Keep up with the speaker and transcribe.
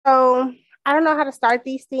I don't know how to start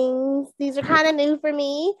these things. These are kind of new for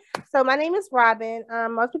me. So my name is Robin.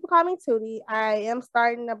 Most people call me Tootie. I am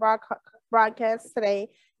starting a broadcast today,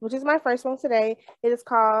 which is my first one today. It is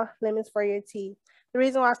called Lemons for Your Tea. The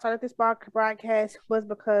reason why I started this broadcast was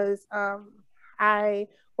because I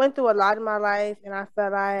went through a lot in my life, and I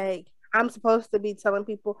felt like I'm supposed to be telling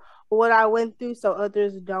people what I went through so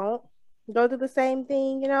others don't go through the same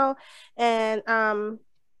thing, And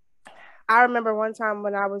I remember one time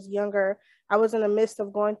when I was younger, I was in the midst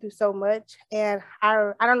of going through so much, and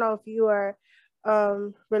I don't know if you are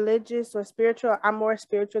religious or spiritual. I'm more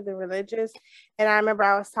spiritual than religious, and I remember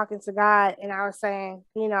I was talking to God, and I was saying,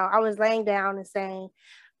 I was laying down and saying,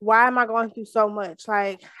 why am I going through so much?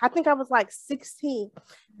 Like, I think I was like 16.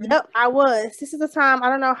 Yep, I was. This is the time, I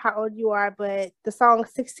don't know how old you are, but the song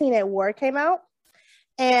 16 at War came out,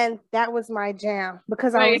 and that was my jam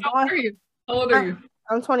because I Wait, was how old going. are you? How old are you?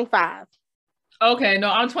 I'm 25. Okay, no,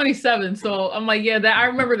 I'm 27. So I'm like, yeah, that I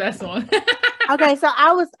remember that song. Okay, so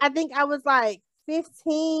I think I was like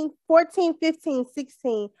 15, 14, 15,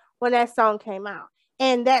 16 when that song came out.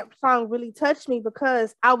 And that song really touched me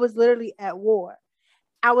because I was literally at war.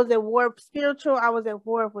 I was at war spiritual. I was at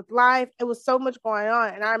war with life. It was so much going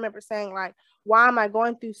on. And I remember saying, like, why am I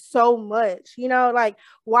going through so much? Like,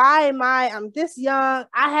 I'm this young.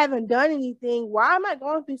 I haven't done anything. Why am I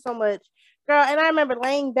going through so much? Girl, and I remember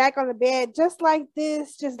laying back on the bed just like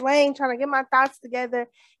this, just laying, trying to get my thoughts together.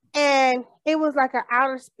 And it was like an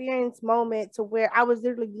outer experience moment to where I was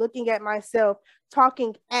literally looking at myself,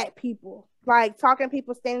 talking at people, like talking to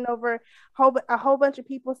people, standing over a whole bunch of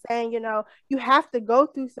people saying, you have to go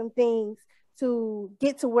through some things to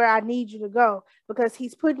get to where I need you to go, because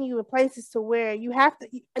he's putting you in places to where you have to.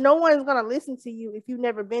 No one's gonna listen to you if you've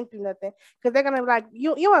never been through nothing, because they're gonna be like,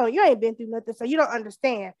 you ain't been through nothing, so you don't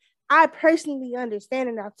understand. I personally understand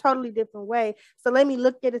in a totally different way. So let me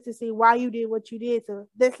look at it to see why you did what you did. So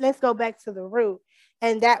let's go back to the root.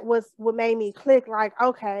 And that was what made me click, like,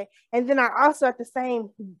 okay. And then I also at the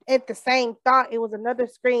same thought, it was another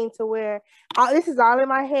screen to where this is all in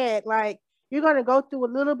my head. Like, you're gonna go through a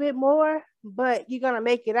little bit more, but you're gonna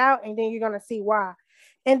make it out, and then you're gonna see why.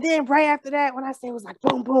 And then right after that, when I say it was like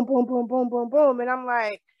boom, boom, boom, boom, boom, boom, boom, and I'm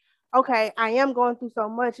like, okay, I am going through so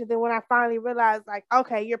much. And then when I finally realized, like,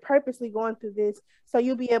 okay, you're purposely going through this so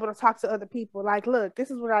you'll be able to talk to other people. Like, look, this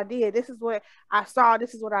is what I did. This is what I saw.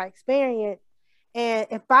 This is what I experienced. And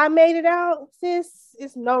if I made it out, sis,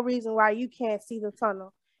 it's no reason why you can't see the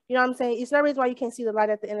tunnel. You know what I'm saying? It's no reason why you can't see the light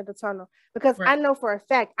at the end of the tunnel, because Right. I know for a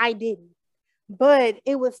fact I didn't. But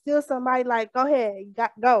it was still somebody like, go ahead,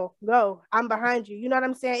 go. I'm behind you. You know what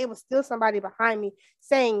I'm saying? It was still somebody behind me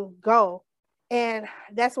saying, go. And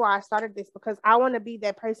that's why I started this, because I want to be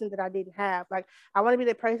that person that I didn't have. Like, I want to be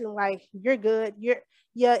that person, like, you're good.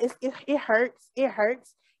 Yeah, it hurts. It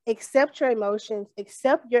hurts. Accept your emotions,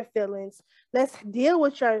 accept your feelings. Let's deal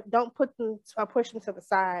with don't put them or push them to the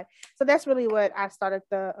side. So that's really what I started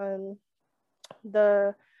the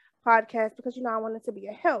podcast, because I wanted to be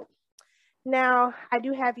a help. Now, I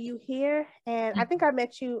do have you here, and I think I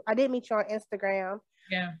did meet you on Instagram.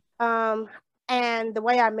 Yeah. Um, and the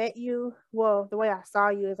way I met you, well, the way I saw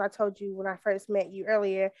you is I told you when I first met you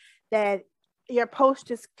earlier that your post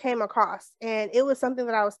just came across, and it was something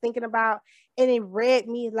that I was thinking about, and it read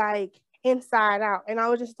me like inside out. And I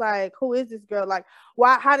was just like, who is this girl? Like,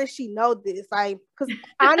 why, how does she know this? Like, because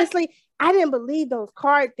honestly, I didn't believe those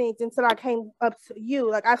card things until I came up to you.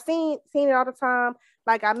 Like, I've seen it all the time.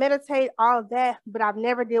 Like, I meditate, all of that, but I've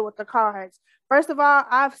never dealt with the cards. First of all,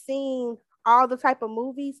 I've seen all the type of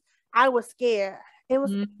movies. I was scared. It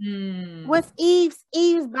was Mm-hmm. what's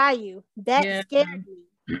Eve's Bayou. That Yeah. scared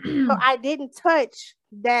me. So I didn't touch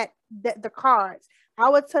that the cards. I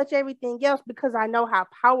would touch everything else because I know how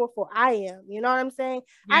powerful I am. You know what I'm saying?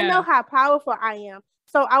 I know Yeah. how powerful I am.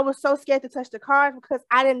 So I was so scared to touch the cards because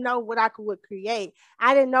I didn't know what would create.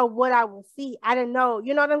 I didn't know what I would see. I didn't know,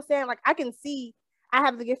 you know what I'm saying? Like, I can see, I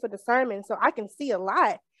have the gift for discernment, so I can see a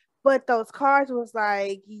lot. But those cards was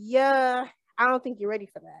like, yeah, I don't think you're ready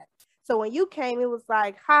for that. So when you came, it was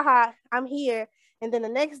like, haha, I'm here. And then the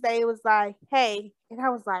next day it was like, hey. And I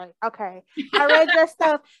was like, okay. I read your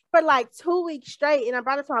stuff for like 2 weeks straight. And I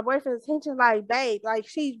brought it to my boyfriend's attention, like, babe, like,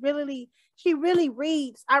 she really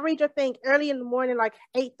reads. I read your thing early in the morning, like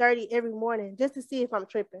 8:30 every morning, just to see if I'm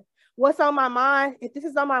tripping. What's on my mind? If this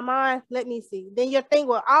is on my mind, let me see. Then your thing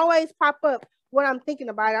will always pop up when I'm thinking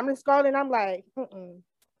about it. I'm just scrolling, I'm like,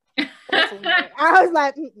 that's weird. I was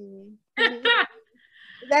like,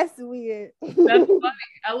 that's weird. That's funny.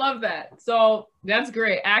 I love that. So that's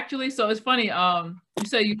great. Actually, so it's funny. You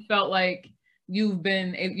said you felt like you've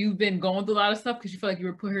been going through a lot of stuff because you feel like you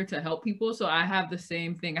were put here to help people. So I have the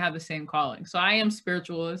same thing. I have the same calling. So I am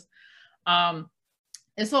spiritualist.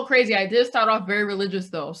 It's so crazy. I did start off very religious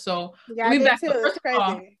though. So yeah, I did too. It's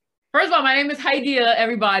crazy. First of all, my name is Haidia,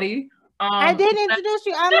 everybody. I didn't introduce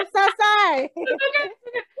you. I'm so sorry.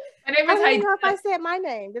 My name is Haidia. I don't know if I said my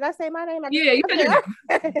name. Did I say my name? Yeah, you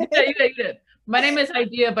did. My name is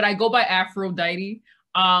Haidia, but I go by Aphrodite.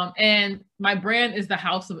 And my brand is the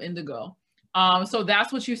House of Indigo. So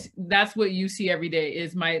that's what you see every day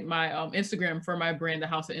is my Instagram for my brand, the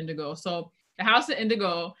House of Indigo. So the House of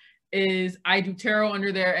Indigo is I do tarot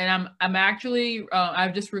under there, and I'm actually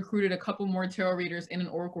I've just recruited a couple more tarot readers and an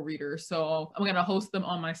oracle reader. So I'm gonna host them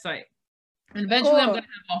on my site. And eventually I'm gonna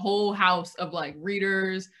have a whole house of like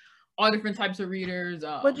readers, all different types of readers.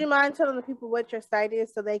 Would you mind telling the people what your site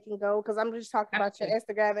is so they can go? Because I'm just talking about your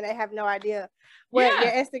Instagram and they have no idea what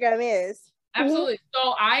your Instagram is. Absolutely.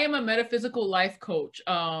 So I am a metaphysical life coach.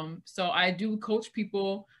 So I do coach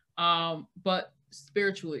people, but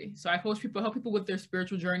spiritually. So I coach people, help people with their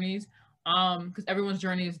spiritual journeys, because everyone's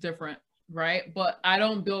journey is different. Right. But I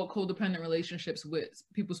don't build codependent relationships with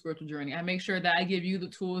people's spiritual journey. I make sure that I give you the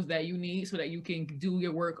tools that you need so that you can do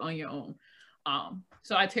your work on your own.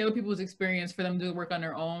 So I tailor people's experience for them to do the work on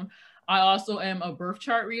their own. I also am a birth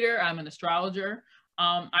chart reader. I'm an astrologer.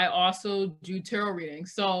 I also do tarot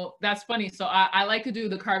readings. So that's funny. So I like to do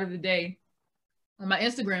the card of the day on my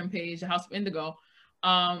Instagram page, the House of Indigo,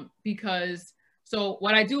 because so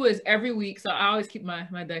what I do is every week, so I always keep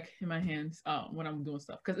my deck in my hands when I'm doing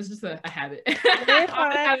stuff because it's just a habit.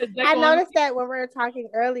 I noticed that when we were talking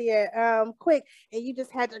earlier, quick, and you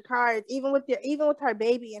just had your cards, even with her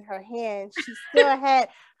baby in her hand, she still had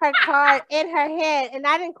her card in her hand, and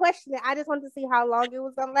I didn't question it. I just wanted to see how long it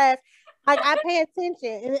was gonna last. Like I pay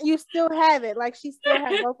attention, and you still have it. Like she still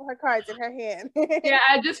has both of her cards in her hand. Yeah,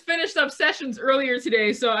 I just finished up sessions earlier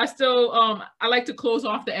today, so I still I like to close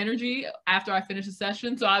off the energy after I finish a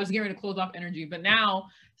session. So I was getting ready to close off energy, but now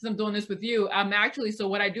since I'm doing this with you, so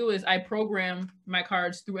what I do is I program my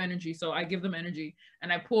cards through energy. So I give them energy,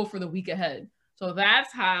 and I pull for the week ahead. So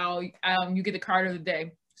that's how you get the card of the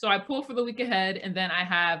day. So I pull for the week ahead, and then I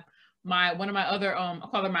have one of my other I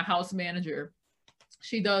call her my house manager.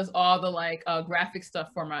 She does all the like graphic stuff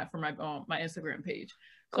for my Instagram page.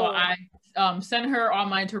 So cool. I send her all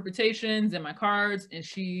my interpretations and my cards, and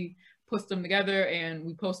she puts them together, and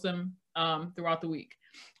we post them throughout the week.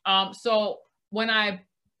 So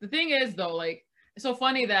the thing is though, like it's so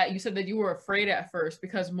funny that you said that you were afraid at first,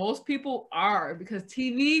 because most people are, because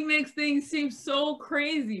TV makes things seem so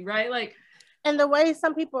crazy, right? Like, and the way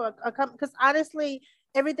some people are coming, because honestly,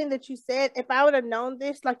 everything that you said, if I would have known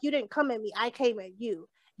this, like you didn't come at me, I came at you.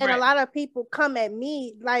 And right. A lot of people come at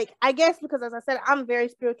me, like, I guess because as I said, I'm very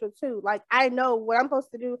spiritual too. Like I know what I'm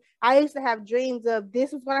supposed to do. I used to have dreams of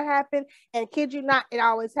this was going to happen, and kid you not, it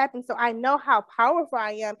always happens. So I know how powerful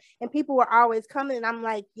I am, and people were always coming, and I'm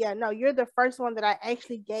like, yeah, no, you're the first one that I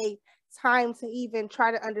actually gave time to even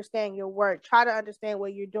try to understand your work, try to understand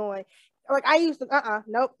what you're doing. Like I used to,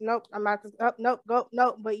 nope, I'm not,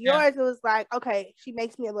 nope. But yours, it was like, okay, she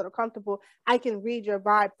makes me a little comfortable. I can read your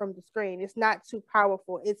vibe from the screen. It's not too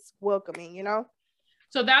powerful. It's welcoming, you know?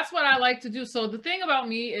 So that's what I like to do. So the thing about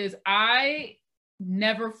me is I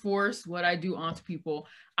never force what I do onto people.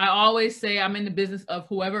 I always say I'm in the business of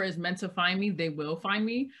whoever is meant to find me, they will find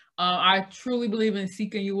me. I truly believe in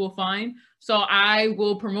seek and you will find. So I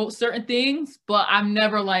will promote certain things, but I'm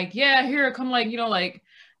never like, yeah, here, come like, like,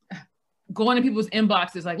 going to people's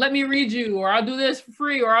inboxes, like, let me read you, or I'll do this for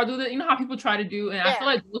free, or I'll do that. You know how people try to do. And I feel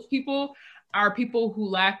like those people are people who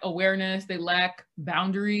lack awareness. They lack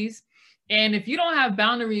boundaries. And if you don't have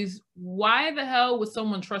boundaries, why the hell would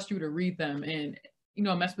someone trust you to read them and,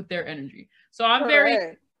 mess with their energy? So I'm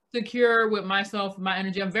very secure with myself, my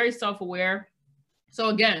energy. I'm very self-aware. So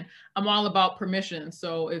again, I'm all about permission.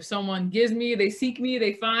 So if someone they seek me,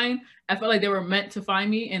 they find, I feel like they were meant to find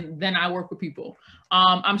me, and then I work with people.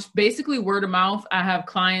 I'm basically word of mouth. I have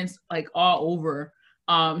clients like all over,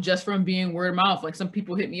 just from being word of mouth. Like some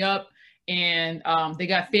people hit me up and they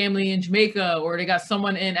got family in Jamaica, or they got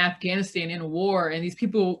someone in Afghanistan in a war, and these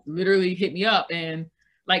people literally hit me up, and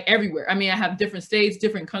like everywhere. I mean, I have different states,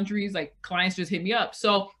 different countries, like clients just hit me up.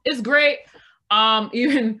 So it's great.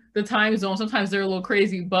 Even the time zone, sometimes they're a little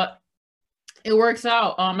crazy, but it works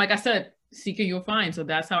out. Like I said, seek and you'll find. So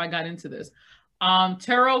that's how I got into this.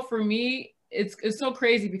 Tarot for me, it's so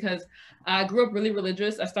crazy because I grew up really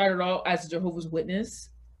religious. I started out as a Jehovah's Witness.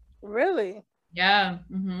 Really? Yeah.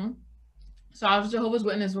 Mm-hmm. So I was a Jehovah's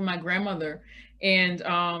Witness with my grandmother, and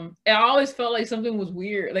I always felt like something was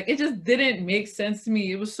weird. Like it just didn't make sense to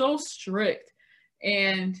me. It was so strict.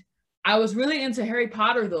 And I was really into Harry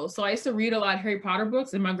Potter though. So I used to read a lot of Harry Potter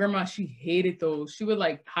books, and my grandma, she hated those. She would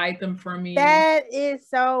like hide them from me. That is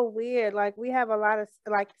so weird. Like we have a lot of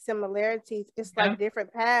like similarities. It's Yeah. like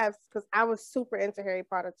different paths because I was super into Harry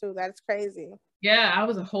Potter too. That's crazy. Yeah, I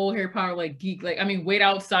was a whole Harry Potter like geek. Like, I mean, wait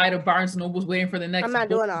outside of Barnes and Nobles waiting for the next I'm not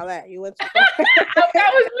book. doing all that. You went too far.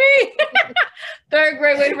 That was me. Third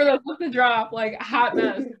grade, waiting for the book to drop, like hot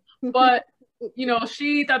mess. But you know,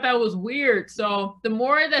 she thought that was weird. So the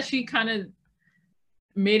more that she kind of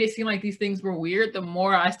made it seem like these things were weird, the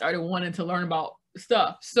more I started wanting to learn about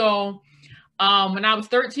stuff. So when I was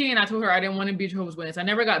 13, I told her I didn't want to be a Jehovah's Witness. I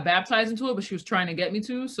never got baptized into it, but she was trying to get me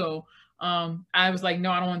to. So I was like,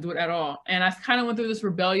 no, I don't want to do it at all. And I kind of went through this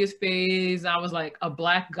rebellious phase. I was like a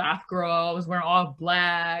black goth girl. I was wearing all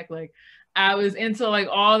black. Like I was into like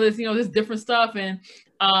all this, you know, this different stuff. And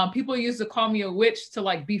people used to call me a witch to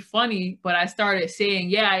like be funny, but I started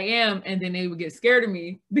saying, yeah, I am. And then they would get scared of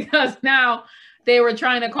me because now they were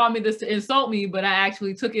trying to call me this to insult me, but I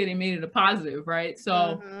actually took it and made it a positive, right?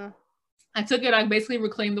 So I took it, I basically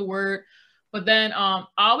reclaimed the word. But then I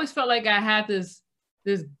always felt like I had this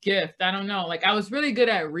gift. I don't know. Like I was really good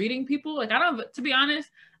at reading people. Like I don't, to be honest,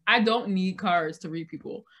 I don't need cards to read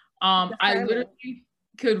people. I literally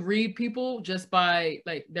could read people just by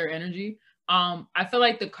like their energy. I feel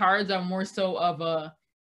like the cards are more so of a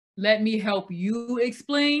let me help you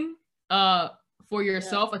explain for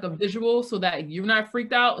yourself, like a visual, so that you're not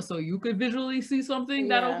freaked out, so you could visually see something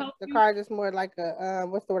that'll help. The card is more like a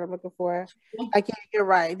what's the word I'm looking for? Like you're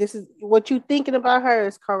right. This is what you're thinking about her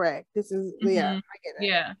is correct. This is I get it.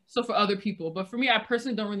 Yeah. So for other people, but for me, I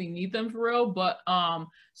personally don't really need them for real. But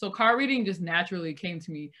so card reading just naturally came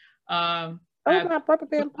to me. My rubber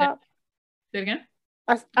band pop. Say it again.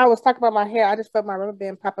 I was talking about my hair. I just felt my rubber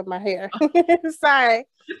band pop in my hair. Sorry.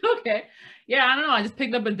 Okay. Yeah, I don't know. I just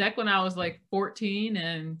picked up a deck when I was like 14,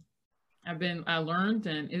 and I learned,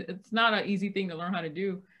 and it's not an easy thing to learn how to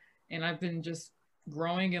do. And I've been just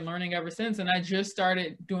growing and learning ever since. And I just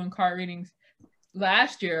started doing card readings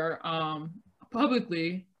last year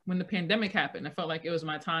publicly when the pandemic happened. I felt like it was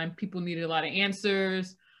my time. People needed a lot of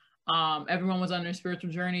answers. Everyone was on their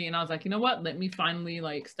spiritual journey, and I was like, you know what, let me finally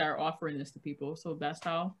like start offering this to people. So that's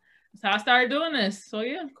how I started doing this. So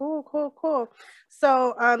yeah. Cool.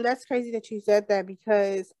 So that's crazy that you said that,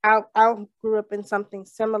 because I grew up in something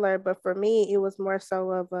similar, but for me it was more so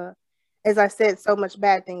of a, as I said, so much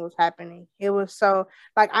bad thing was happening. It was so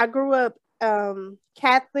like I grew up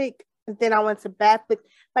Catholic, then I went to Baptist.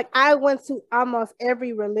 Like I went to almost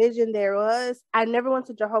every religion there was. I never went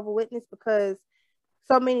to Jehovah's Witness because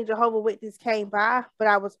so many Jehovah's Witnesses came by, but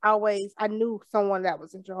I knew someone that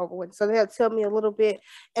was in Jehovah's Witness. So they'll tell me a little bit,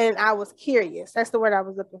 and I was curious. That's the word I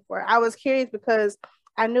was looking for. I was curious because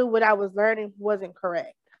I knew what I was learning wasn't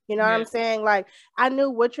correct. You know what I'm saying? Like I knew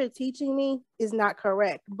what you're teaching me is not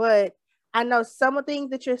correct, but I know some of the things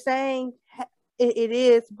that you're saying, it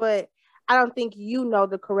is, but I don't think you know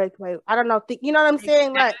the correct way. I don't know. You know what I'm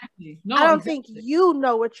saying? Like, I don't think you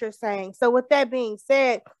know what you're saying. So with that being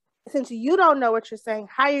said, since you don't know what you're saying,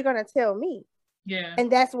 how are you going to tell me? Yeah.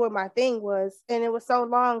 And that's what my thing was. And it was so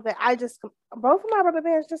long that both of my rubber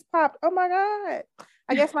bands just popped. Oh my God.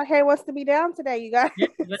 I guess my hair wants to be down today, you guys. Yeah,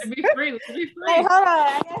 let it be free. Let it be free. Hey, hold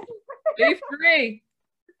on. Be free.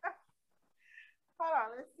 Hold on,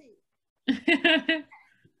 let's see.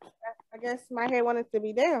 I guess my hair wanted to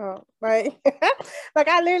be down. Like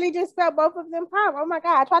I literally just felt both of them pop. Oh my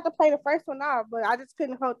God. I tried to play the first one off, but I just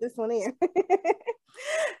couldn't hold this one in.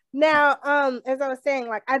 Now, as I was saying,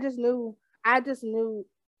 like I just knew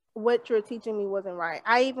what you were teaching me wasn't right.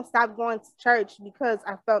 I even stopped going to church because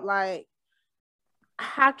I felt like,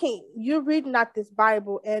 how can you're reading out this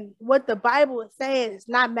Bible, and what the Bible is saying is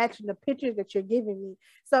not matching the pictures that you're giving me.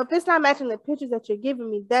 So if it's not matching the pictures that you're giving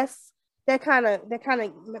me, that kind of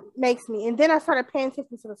makes me. And then I started paying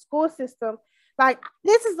attention to the school system. Like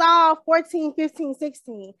this is all 14, 15,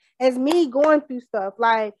 16 as me going through stuff.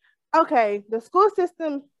 Like, okay, the school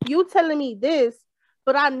system, you telling me this,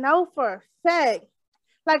 but I know for a fact,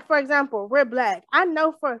 like for example, we're Black. I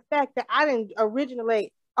know for a fact that I didn't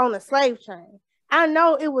originate on a slave train. I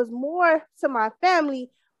know it was more to my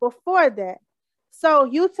family before that. So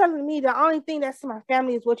you telling me the only thing that's to my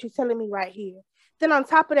family is what you're telling me right here. Then on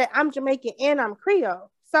top of that, I'm Jamaican and I'm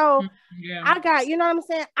Creole. So I got, you know what I'm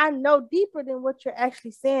saying? I know deeper than what you're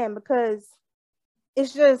actually saying, because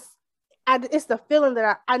it's just, it's the feeling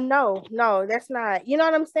that I know. No, that's not, you know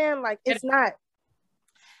what I'm saying? Like, it's not,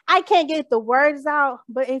 I can't get the words out,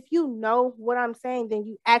 but if you know what I'm saying, then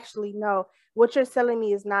you actually know what you're telling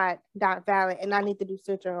me is not valid, and I need to do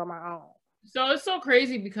searching on my own. So it's so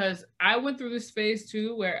crazy because I went through this phase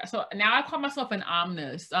too, where so now I call myself an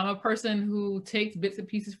omnist. I'm a person who takes bits and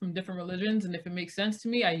pieces from different religions, and if it makes sense to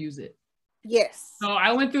me, I use it. Yes. So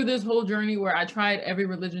I went through this whole journey where I tried every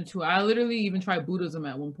religion too. I literally even tried Buddhism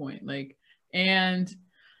at one point, like, and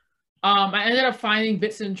I ended up finding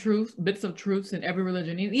bits of truths in every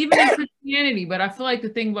religion, even in Christianity. But I feel like the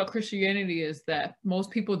thing about Christianity is that most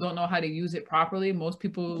people don't know how to use it properly. Most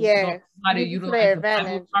people don't know Yes. how to Use it to utilize their the Bible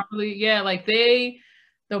advantage. properly. Yeah, like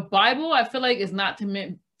the Bible, I feel like is not to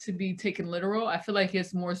meant to be taken literal. I feel like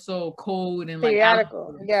it's more so code and like Periodical.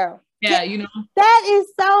 allegory. Yeah. Yeah, you know. That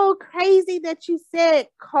is so crazy that you said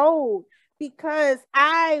code because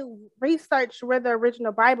I researched where the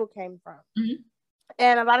original Bible came from. Mhm.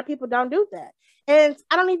 And a lot of people don't do that. And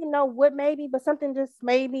I don't even know what made me, but something just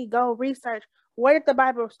made me go research where did the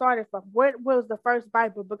Bible started from? What was the first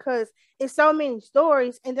Bible? Because it's so many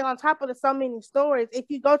stories. And then on top of the so many stories, if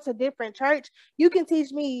you go to different church, you can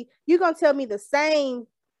teach me, you're gonna tell me the same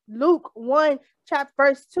Luke 1 chapter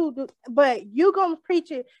verse 2, but you're gonna preach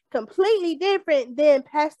it completely different than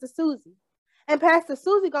Pastor Susie. And Pastor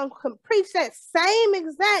Susie gonna preach that same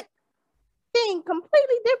exact thing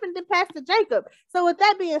completely different than Pastor Jacob. So with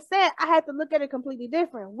that being said, I had to look at it completely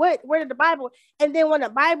different. Where did the Bible? And then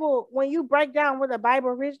when you break down where the Bible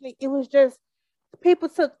originally, it was just people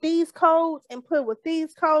took these codes and put with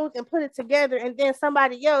these codes and put it together, and then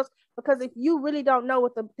somebody else. Because if you really don't know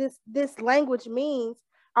what this language means,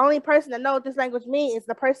 the only person that knows what this language means is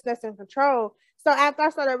the person that's in control. So after I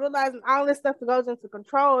started realizing all this stuff that goes into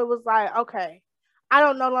control, it was like, okay, I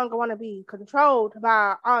don't no longer want to be controlled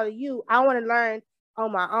by all of you. I want to learn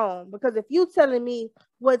on my own. Because if you telling me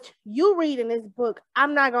what you read in this book,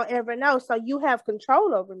 I'm not gonna ever know. So you have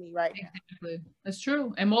control over me right now. Exactly. That's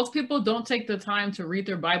true. And most people don't take the time to read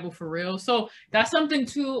their Bible for real. So that's something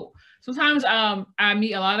too. Sometimes I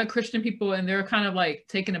meet a lot of Christian people and they're kind of like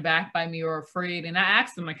taken aback by me or afraid. And I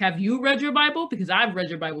ask them, like, have you read your Bible? Because I've read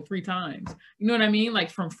your Bible 3 times. You know what I mean?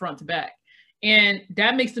 Like from front to back. And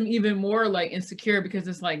that makes them even more like insecure because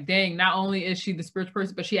it's like, dang, not only is she the spiritual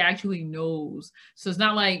person, but she actually knows. So it's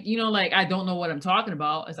not like, you know, like I don't know what I'm talking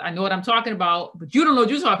about. It's, I know what I'm talking about, but you don't know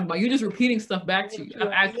what you're talking about. You're just repeating stuff back to you.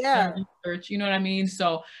 I've actually done research, you know what I mean?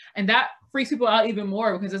 So, and that freaks people out even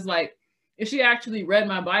more because it's like, if she actually read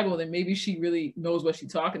my Bible, then maybe she really knows what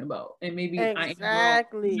she's talking about. And maybe I am wrong.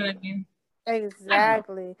 You know what I mean?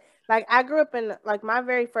 Exactly. Like I grew up in like my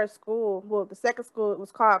very first school, well, the second school, it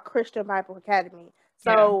was called Christian Bible Academy.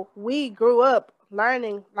 Yeah. So we grew up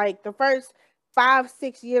learning like the first 5,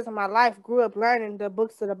 6 years of my life grew up learning the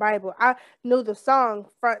books of the Bible. I knew the song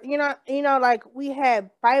from like we had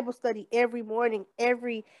Bible study every morning,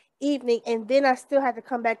 every evening, and then I still had to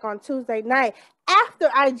come back on Tuesday night after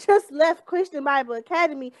I just left Christian Bible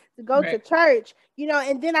Academy to go to Right. church,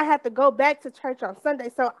 and then I had to go back to church on Sunday.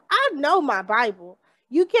 So I know my Bible.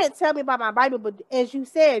 You can't tell me about my Bible, but as you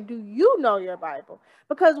said, do you know your Bible?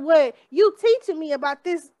 Because what you teaching me about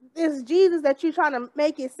this Jesus that you're trying to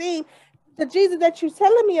make it seem, the Jesus that you're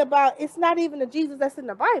telling me about, it's not even the Jesus that's in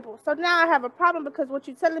the Bible. So now I have a problem because what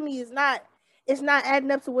you're telling me is not, it's not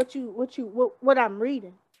adding up to what I'm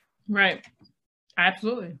reading. Right.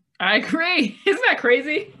 Absolutely. I agree. Isn't that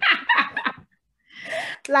crazy?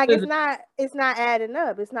 Like it's not adding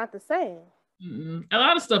up. It's not the same. A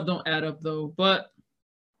lot of stuff don't add up though, but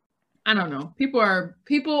I don't know.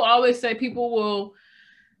 People always say people will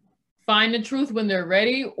find the truth when they're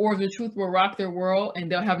ready, or the truth will rock their world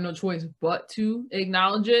and they'll have no choice but to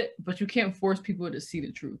acknowledge it. But you can't force people to see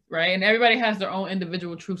the truth, right? And everybody has their own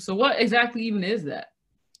individual truth. So what exactly even is that?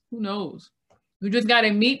 Who knows? You just got to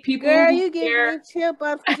meet people Girl, who you giving care. me chill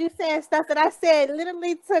bumps because you saying stuff that I said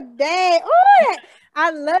literally today. Oh, I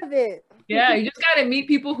love it. Yeah, you just got to meet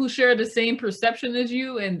people who share the same perception as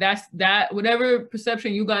you, and that's that. Whatever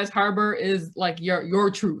perception you guys harbor is like your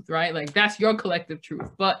truth, right? Like that's your collective truth.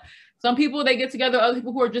 But some people they get together, other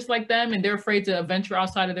people who are just like them, and they're afraid to venture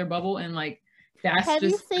outside of their bubble, and like that's Have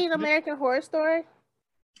you just. seen American Horror Story?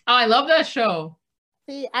 Oh, I love that show.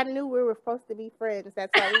 See, I knew we were supposed to be friends.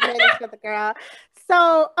 That's why we met each other, girl.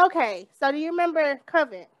 So, okay. So, do you remember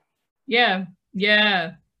Coven? Yeah,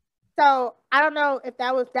 yeah. So I don't know if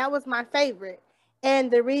that was my favorite. And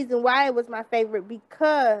the reason why it was my favorite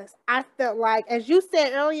because I felt like, as you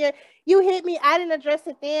said earlier, you hit me. I didn't address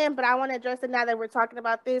it then, but I want to address it now that we're talking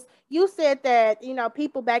about this. You said that,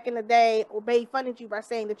 people back in the day made fun of you by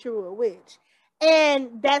saying that you were a witch.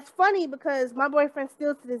 And that's funny because my boyfriend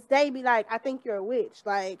still to this day be like, I think you're a witch.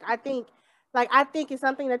 Like I think it's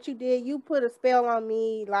something that you did. You put a spell on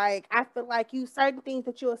me. Like I feel like you certain things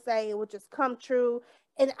that you'll say would just come true,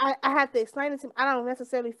 and I have to explain it to him. I don't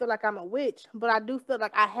necessarily feel like I'm a witch, but I do feel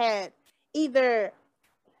like I had either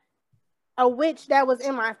a witch that was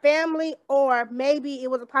in my family, or maybe it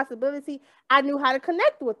was a possibility I knew how to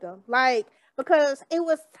connect with them. Like, because it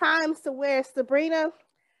was times to where Sabrina,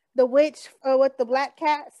 the witch with the black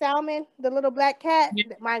cat, Salmon, the little black cat,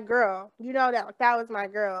 Yeah. my girl, that was my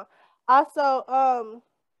girl. Also,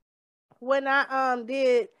 when I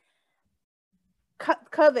did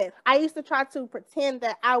Coven, I used to try to pretend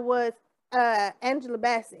that I was Angela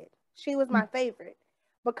Bassett. She was my favorite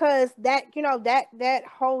because that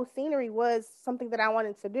whole scenery was something that I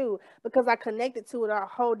wanted to do because I connected to it at a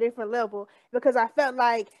whole different level, because I felt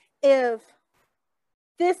like if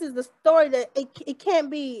this is the story, that it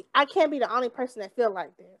can't be, I can't be the only person that feel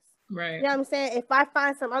like this. Right. You know what I'm saying? If I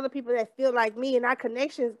find some other people that feel like me and our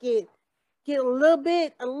connections get a little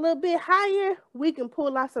bit higher, we can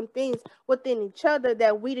pull out some things within each other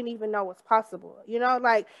that we didn't even know was possible.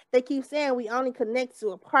 Like they keep saying we only connect to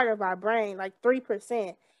a part of our brain, like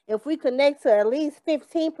 3%. If we connect to at least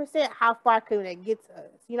 15%, how far can that get to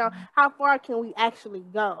us? How far can we actually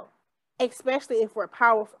go? Especially if we're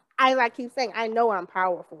powerful. I keep saying, I know I'm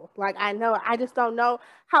powerful. Like, I know, I just don't know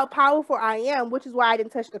how powerful I am, which is why I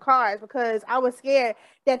didn't touch the cards, because I was scared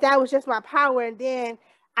that was just my power. And then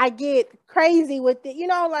I get crazy with it,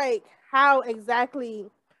 like how exactly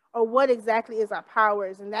or what exactly is our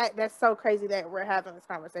powers. And that's so crazy that we're having this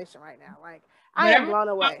conversation right now. Like, I am blown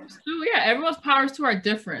away. Too, yeah, everyone's powers too are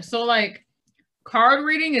different. So like card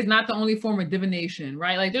reading is not the only form of divination,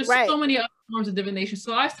 right? Like there's so many other forms of divination.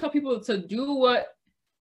 So I tell people to do what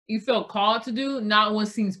you feel called to do, not what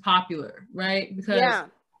seems popular, right? Because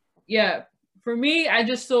yeah, for me, I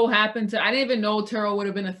just so happened to, I didn't even know tarot would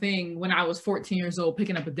have been a thing when I was 14 years old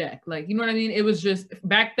picking up a deck. Like, you know what I mean? It was just,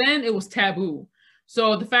 back then it was taboo.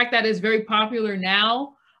 So the fact that it's very popular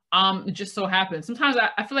now, it just so happens. Sometimes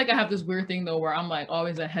I feel like I have this weird thing though, where I'm like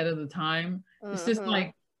always ahead of the time. It's just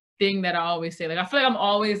like thing that I always say. Like, I feel like I'm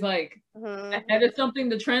always like ahead of something,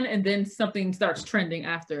 the trend, and then something starts trending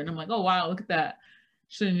after. And I'm like, oh wow, look at that.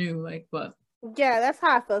 Should have knew, like, but. Yeah, that's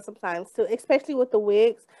how I feel sometimes too, especially with the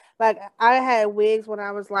wigs. Like, I had wigs when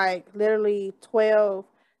I was like literally 12,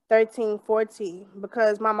 13, 14,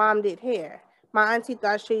 because my mom did hair. My auntie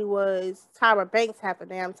thought she was Tyra Banks half the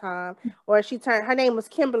damn time, or her name was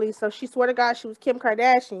Kimberly, so she swore to God she was Kim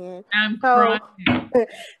Kardashian. I'm crying.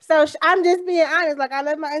 So I'm just being honest. Like, I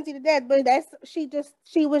love my auntie to death, but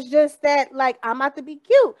she was just that, like, I'm about to be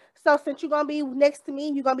cute. So since you're gonna be next to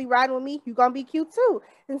me, you're gonna be riding with me, you're gonna be cute too.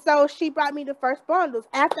 And so she brought me the first bundles.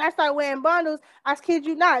 After I started wearing bundles, I kid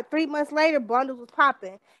you not, 3 months later, bundles was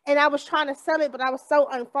popping. And I was trying to sell it, but I was so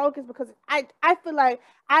unfocused because I feel like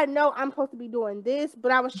I know I'm supposed to be doing this,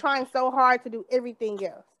 but I was trying so hard to do everything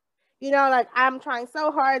else. Like, I'm trying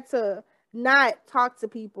so hard to not talk to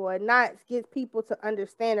people and not get people to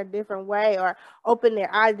understand a different way or open their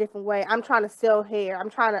eyes a different way. I'm trying to sell hair.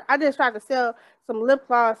 I just tried to sell some lip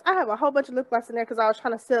gloss. I have a whole bunch of lip gloss in there because I was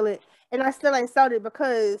trying to sell it, and I still ain't sold it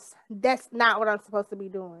because that's not what I'm supposed to be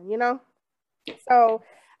doing, So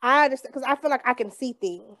I just, because I feel like I can see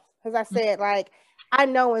things. As I said, like, I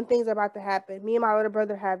know when things are about to happen. Me and my little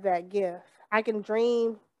brother have that gift. I can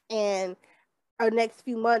dream, and next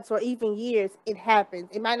few months or even years, it happens.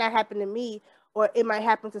 It might not happen to me, or it might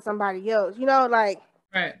happen to somebody else. Like,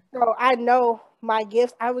 right. So I know my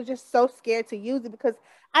gifts. I was just so scared to use it because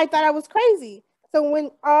I thought I was crazy. So when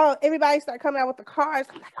everybody started coming out with the cards,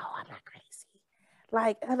 I'm like, oh, I'm not crazy.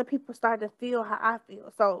 Like, other people started to feel how I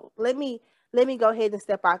feel. So let me go ahead and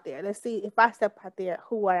step out there. Let's see if I step out there,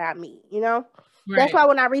 who would I meet? Right. That's why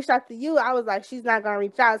when I reached out to you, I was like, she's not gonna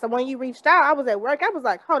reach out. So when you reached out, I was at work. I was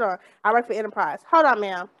like, hold on, I work for Enterprise. Hold on,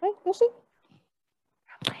 ma'am. Hey, is she?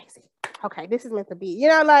 I'm crazy. Okay, this is meant to be.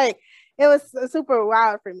 Like, it was super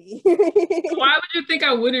wild for me. Why would you think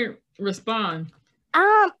I wouldn't respond?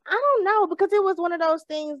 I don't know, because it was one of those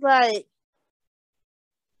things like,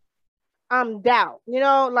 doubt,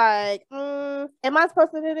 like, am I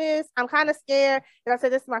supposed to do this? I'm kind of scared. And I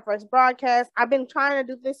said, this is my first broadcast. I've been trying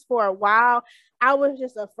to do this for a while. I was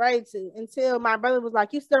just afraid to, until my brother was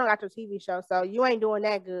like, you still don't got your TV show, so you ain't doing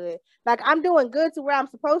that good. Like, I'm doing good to where I'm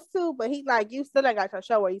supposed to, but he like, you still ain't got your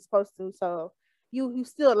show where you're supposed to, so you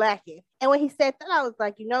still lacking. And when he said that, I was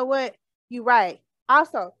like, you know what? You're right.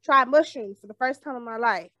 Also, tried mushrooms for the first time in my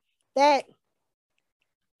life.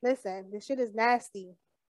 Listen, this shit is nasty.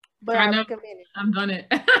 But I recommend it. I've done it.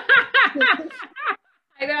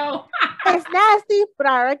 I know. It's nasty, but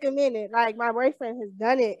I recommend it. Like, my boyfriend has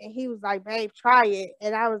done it, and he was like, babe, try it.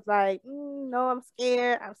 And I was like, no, I'm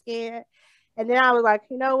scared. And then I was like,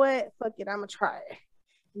 you know what? Fuck it, I'm going to try it.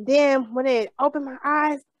 And then when it opened my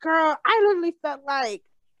eyes, girl, I literally felt like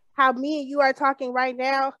how me and you are talking right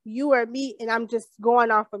now, you or me, and I'm just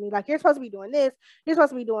going off of me. Like, you're supposed to be doing this, you're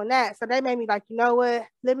supposed to be doing that. So they made me like, you know what?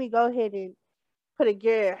 Let me go ahead and put a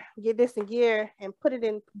gear, get this in gear and put it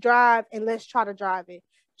in drive, and let's try to drive it.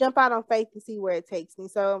 Jump out on faith and see where it takes me.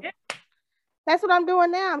 So that's what I'm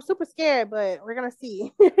doing now. I'm super scared, but we're gonna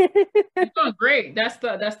see. You're doing great. That's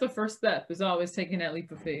the first step, is always taking that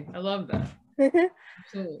leap of faith. I love that.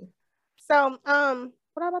 Absolutely. So, what I'm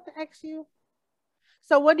about to ask you.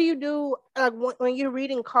 So, what do you do when you're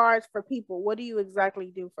reading cards for people? What do you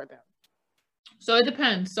exactly do for them? So it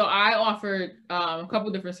depends. So I offer a couple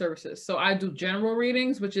different services. So I do general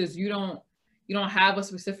readings, which is you don't have a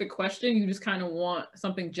specific question. You just kind of want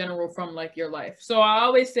something general from like your life. So I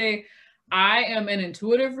always say I am an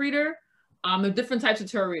intuitive reader. There are different types of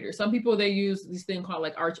tarot readers. Some people, they use this thing called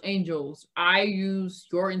like archangels. I use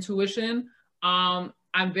your intuition. I'm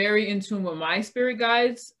very in tune with my spirit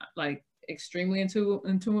guides, like extremely in tune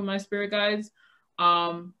with my spirit guides.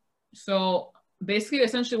 So basically,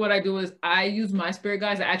 essentially what I do is I use my spirit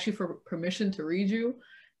guides actually for permission to read you.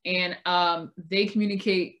 And they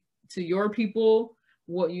communicate to your people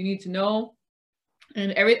what you need to know.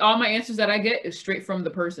 And all my answers that I get is straight from the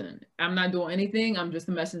person. I'm not doing anything. I'm just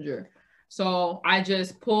a messenger. So I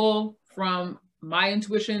just pull from my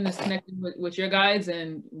intuition that's connected with your guides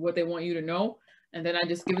and what they want you to know. And then I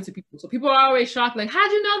just give it to people. So people are always shocked, like,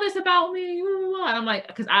 how'd you know this about me? And I'm like,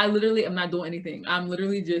 because I literally am not doing anything. I'm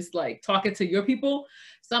literally just like talking to your people,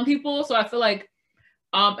 some people. So I feel like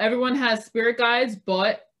everyone has spirit guides,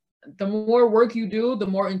 but the more work you do, the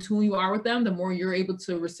more in tune you are with them, the more you're able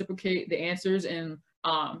to reciprocate the answers and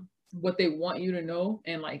what they want you to know.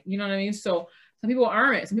 And like, you know what I mean? So some people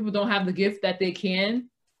aren't. Some people don't have the gift that they can,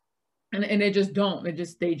 and they just don't. They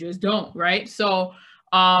just don't, right? So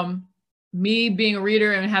me being a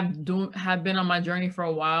reader and have been on my journey for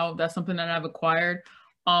a while, that's something that I've acquired.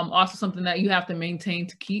 Also something that you have to maintain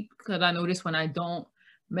to keep, because I notice when I don't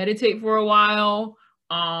meditate for a while,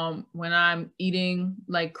 when I'm eating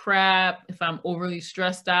like crap, if I'm overly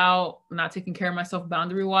stressed out, not taking care of myself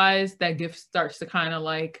boundary wise, that gift starts to kind of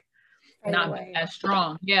like not be as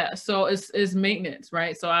strong. Yeah. So it's maintenance,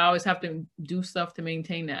 right? So I always have to do stuff to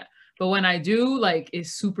maintain that. But when I do, like,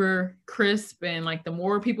 it's super crisp, and like the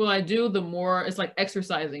more people I do, the more it's like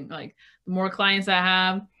exercising. Like the more clients I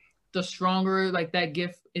have, the stronger like that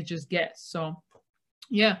gift it just gets. So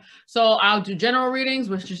yeah. So I'll do general readings,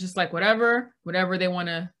 which is just like whatever they want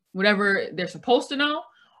to, whatever they're supposed to know,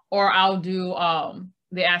 or I'll do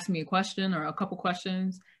they ask me a question or a couple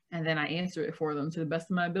questions, and then I answer it for them to the best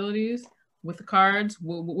of my abilities with the cards,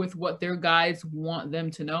 with what their guides want them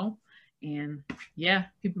to know. And yeah,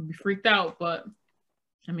 people be freaked out, but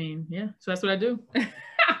I mean, yeah, so that's what I do.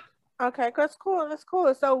 Okay, that's cool. That's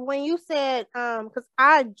cool. So when you said, because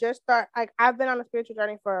I just start, like, I've been on a spiritual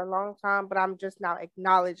journey for a long time, but I'm just now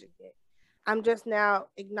acknowledging it. I'm just now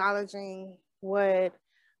acknowledging what,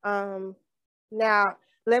 now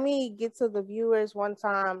let me get to the viewers one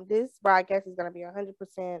time. This broadcast is gonna be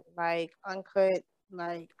 100% like uncut.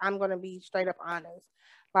 Like, I'm gonna be straight up honest.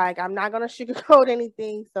 Like, I'm not gonna sugarcoat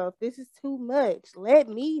anything. So if this is too much, let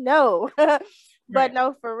me know. But right.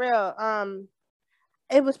 No, for real.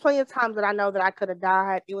 It was plenty of times that I know that I could have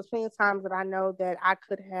died. It was plenty of times that I know that I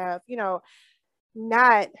could have,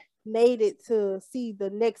 not made it to see the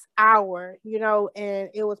next hour, and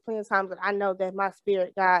it was plenty of times that I know that my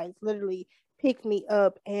spirit guides literally picked me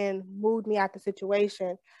up and moved me out the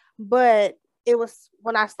situation. But it was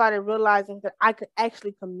when I started realizing that I could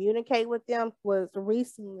actually communicate with them was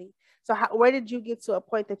recently. So where did you get to a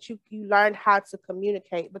point that you learned how to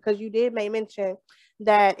communicate? Because you did mention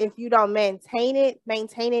that if you don't maintain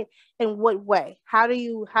it in what way? How do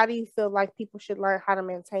you feel like people should learn how to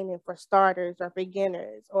maintain it, for starters or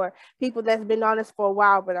beginners or people that's been on this for a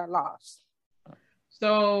while but are lost?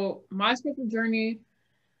 So my spiritual journey,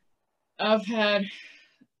 I've had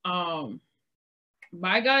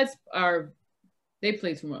my guides they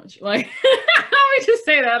play too much. Like, let me just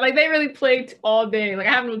say that. Like, they really played all day. Like,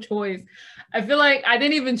 I have no choice. I feel like I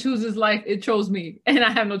didn't even choose this life. It chose me, and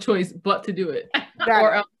I have no choice but to do it.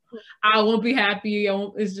 Or else I won't be happy.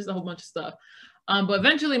 It's just a whole bunch of stuff. But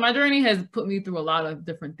eventually, my journey has put me through a lot of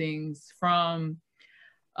different things, from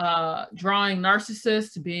drawing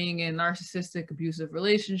narcissists to being in narcissistic abusive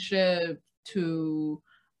relationship to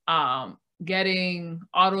getting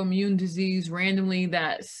autoimmune disease randomly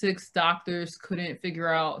that 6 doctors couldn't figure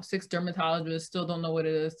out. 6 dermatologists still don't know what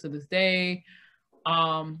it is to this day.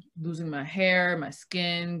 Losing my hair, my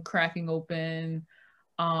skin cracking open,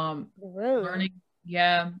 really? learning.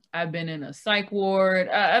 Yeah, I've been in a psych ward.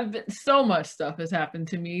 So much stuff has happened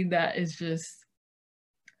to me that is just,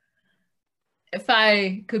 if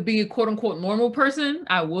I could be a quote unquote normal person,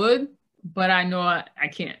 I would, but I know I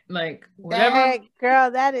can't. Like whatever.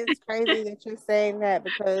 Girl, that is crazy that you're saying that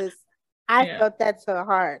because I Yeah. felt that to the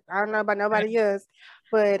heart. I don't know about nobody else,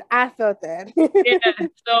 but I felt that. Yeah.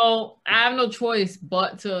 So I have no choice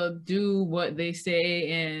but to do what they say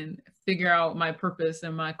and figure out my purpose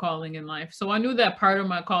and my calling in life. So I knew that part of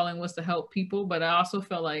my calling was to help people, but I also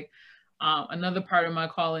felt like another part of my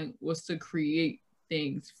calling was to create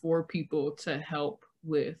things for people to help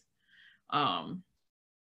with um,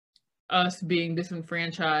 us being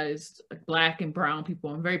disenfranchised, like Black and brown people.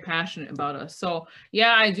 I'm very passionate about us. So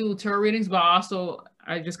yeah, I do tarot readings, but also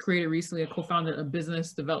I just created recently, I co-founded a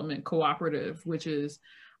business development cooperative, which is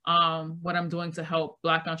what I'm doing to help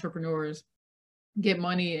Black entrepreneurs get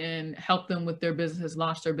money and help them with their businesses,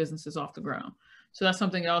 launch their businesses off the ground. So that's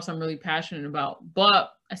something else I'm really passionate about.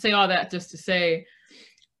 But I say all that just to say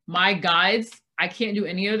my guides, I can't do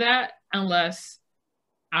any of that unless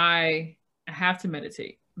I have to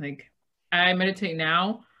meditate. Like I meditate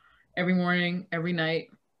now every morning, every night.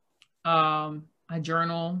 I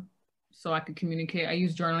journal so I could communicate. I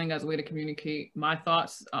use journaling as a way to communicate my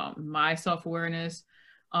thoughts, my self-awareness,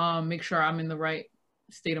 make sure I'm in the right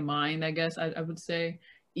state of mind, I guess I would say.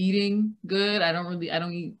 Eating good. I don't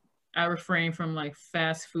eat, I refrain from like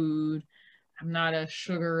fast food. I'm not a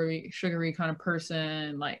sugary kind of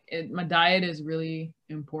person. Like my diet is really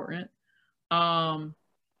important. Um,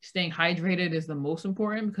 Staying hydrated is the most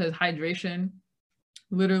important because hydration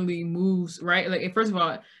literally moves, right? Like first of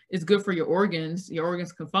all, it's good for your organs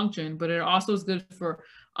can function, but it also is good for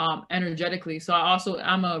energetically. So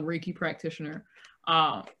I'm a Reiki practitioner.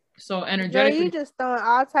 So Girl, you energetically, just throwing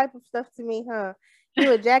all type of stuff to me, huh?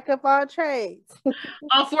 You a jack of all trades.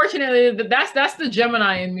 unfortunately, that's the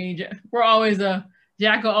Gemini in me. We're always a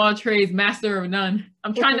jack of all trades, master of none.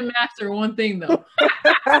 I'm trying to master one thing though.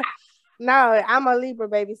 No, I'm a Libra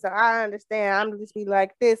baby, so I understand. I'm just be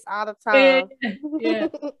like this all the time. Yeah.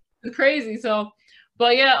 It's crazy. So,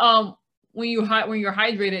 but yeah, when you're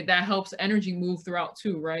hydrated, that helps energy move throughout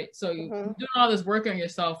too, right? So you doing all this work on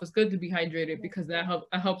yourself. It's good to be hydrated because that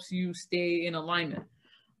helps you stay in alignment.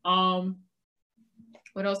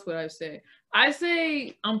 What else would I say? I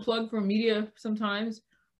say unplug from media sometimes.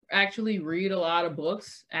 Actually read a lot of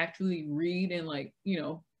books. Actually read and like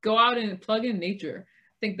go out and plug in nature.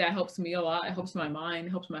 I think that helps me a lot. It helps my mind,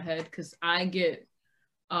 it helps my head because I get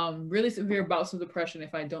really severe bouts of depression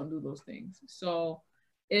if I don't do those things. So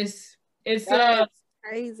it's That's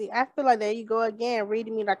crazy. I feel like there you go again,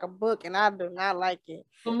 reading me like a book, and I do not like it.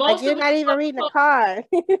 Like you're not even reading a card.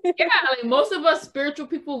 Yeah, like most of us spiritual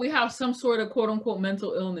people, we have some sort of quote unquote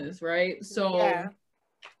mental illness, right? So yeah.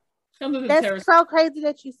 That's so crazy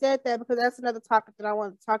that you said that because that's another topic that I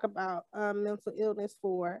want to talk about mental illness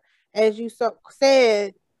for. As you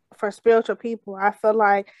said, for spiritual people, I feel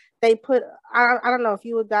like they put, I don't know if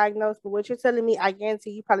you were diagnosed, but what you're telling me, I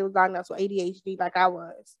guarantee you probably was diagnosed with ADHD like I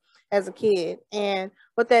was as a kid. And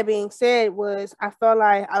with that being said was, I feel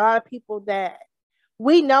like a lot of people that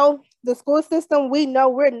we know the school system, we know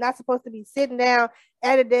we're not supposed to be sitting down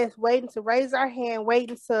at a desk waiting to raise our hand,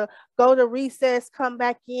 waiting to go to recess, come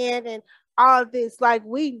back in, and all this. Like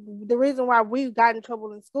the reason why we got in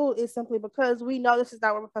trouble in school is simply because we know this is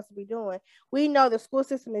not what we're supposed to be doing. We know the school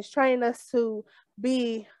system is training us to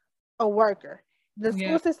be a worker. The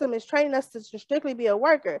school system is training us to strictly be a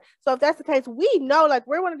worker. So if that's the case, we know, like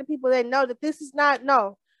we're one of the people that know that this is not,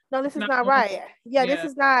 this is not right. Yeah, this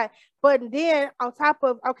is not. But then on top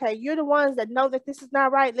of, okay, you're the ones that know that this is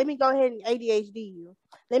not right. Let me go ahead and ADHD you.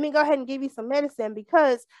 Let me go ahead and give you some medicine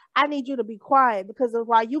because I need you to be quiet because of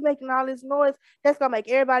while you making all this noise, that's going to make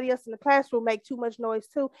everybody else in the classroom make too much noise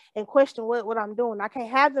too and question what I'm doing. I can't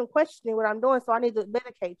have them questioning what I'm doing, so I need to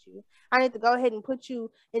medicate you. I need to go ahead and put you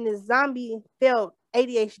in this zombie-filled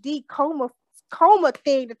ADHD coma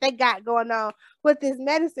thing that they got going on with this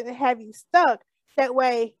medicine and have you stuck. That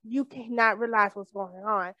way you cannot realize what's going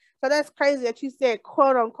on. So that's crazy that you said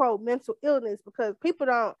quote unquote mental illness because people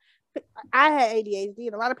don't. I had ADHD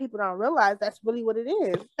and a lot of people don't realize that's really what it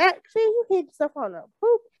is. See, you hit stuff on a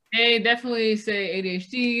boop. They definitely say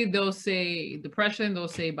ADHD. They'll say depression. They'll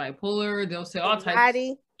say bipolar. They'll say all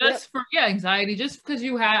anxiety. Types. Anxiety. Just because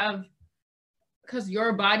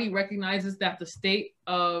your body recognizes that the state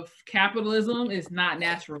of capitalism is not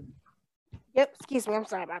natural. Yep, excuse me, I'm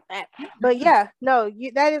sorry about that. But yeah, no,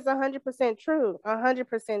 that is 100% true.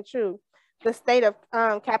 100% true. The state of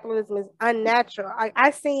capitalism is unnatural.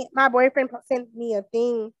 I seen my boyfriend sent me a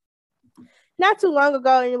thing not too long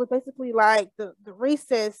ago, and it was basically like the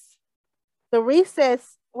recess,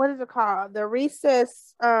 what is it called? The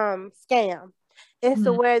recess scam. It's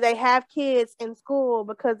to where they have kids in school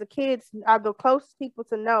because the kids are the closest people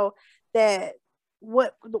to know that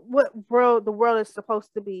what world the world is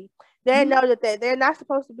supposed to be. They know that they're not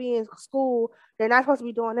supposed to be in school. They're not supposed to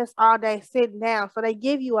be doing this all day sitting down. So they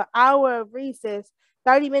give you an hour of recess,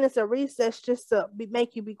 30 minutes of recess just to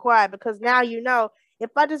make you be quiet, because now you know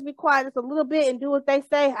if I just be quiet just a little bit and do what they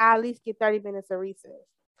say, I at least get 30 minutes of recess.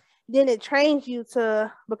 Then it trains you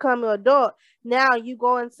to become an adult. Now you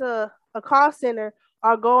go into a call center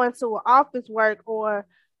or go into an office work or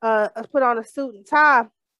put on a suit and tie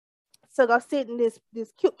to go sit in this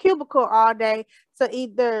cubicle all day to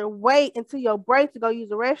either wait until your break to go use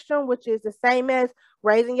the restroom, which is the same as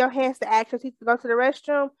raising your hands to ask your teacher to go to the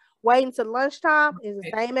restroom. Waiting until lunchtime is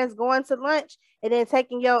the same as going to lunch and then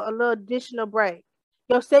taking a little additional break.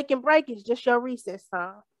 Your second break is just your recess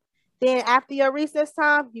time. Then after your recess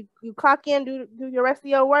time, you clock in, do your rest of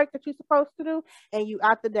your work that you're supposed to do, and you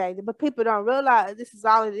out the day. But people don't realize this is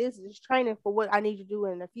all it is. It's training for what I need to do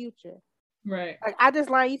in the future. Right. Like I just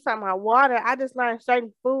learned, you talking about water. I just learned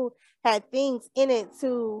certain food had things in it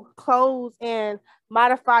to close and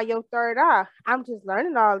modify your third eye. I'm just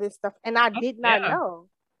learning all this stuff, and I did not know.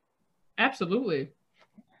 Absolutely.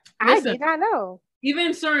 I did not know.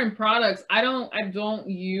 Even certain products, I don't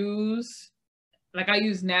use. Like I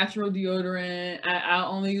use natural deodorant. I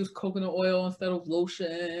only use coconut oil instead of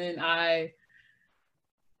lotion. I'm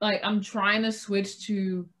trying to switch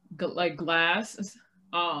to like glass,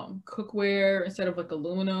 cookware instead of like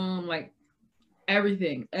aluminum. Like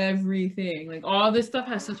everything. Like all this stuff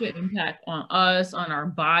has such an impact on us, on our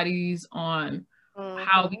bodies, on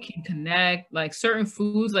how we can connect. Like certain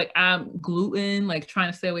foods, like gluten, like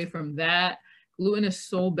trying to stay away from that. Gluten is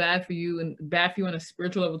so bad for you and bad for you on a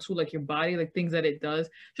spiritual level too, like your body, like things that it does.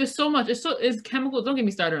 Just so much. It's chemicals. Don't get me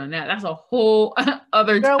started on that. That's a whole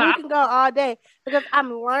other Girl, we can go all day because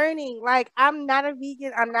I'm learning. Like I'm not a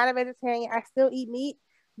vegan. I'm not a vegetarian. I still eat meat,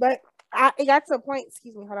 but it got to a point.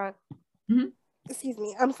 Excuse me. Hold on. Mm-hmm. Excuse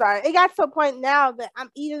me. I'm sorry. It got to a point now that I'm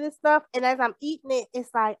eating this stuff, and as I'm eating it, it's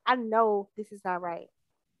like I know this is not right.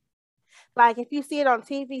 Like if you see it on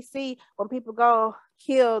TVC when people go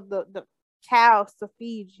kill the cows to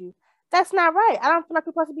feed you. That's not right. I don't feel like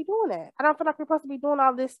we're supposed to be doing that. I don't feel like we're supposed to be doing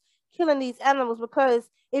all this killing these animals, because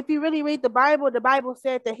if you really read the Bible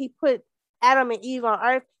said that he put Adam and Eve on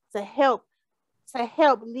earth to help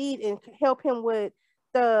lead and help him with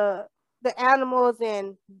the animals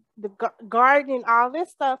and the garden and all this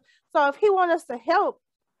stuff. So if he wants us to help,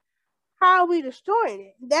 how are we destroying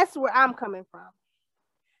it? That's where I'm coming from.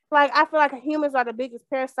 Like I feel like humans are the biggest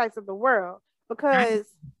parasites of the world because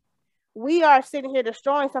we are sitting here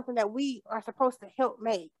destroying something that we are supposed to help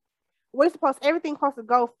make. Everything's supposed to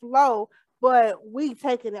go flow, but we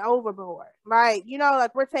taking it overboard. Like,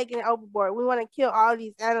 like we're taking it overboard. We want to kill all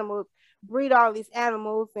these animals, breed all these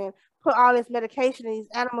animals, and put all this medication in these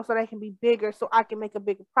animals so they can be bigger, so I can make a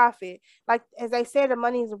bigger profit. Like, as they say, the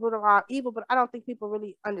money is the root of all evil, but I don't think people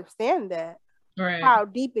really understand that. Right. How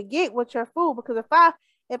deep it get with your food. Because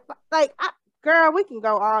girl, we can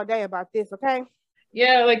go all day about this, okay?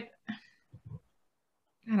 Yeah, like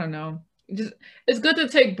I don't know. It's good to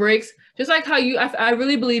take breaks. Just like how I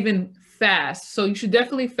really believe in fast. So you should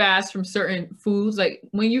definitely fast from certain foods. Like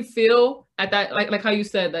when you feel at that, like how you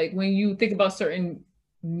said, like when you think about certain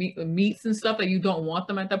meats and stuff that you don't want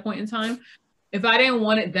them at that point in time. If I didn't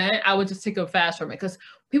want it then, I would just take a fast from it. Because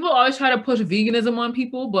people always try to push veganism on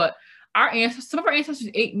people, but some of our ancestors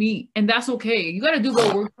ate meat, and that's okay. You got to do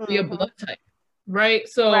what works for your blood type, right?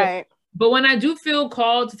 So. Right. But when I do feel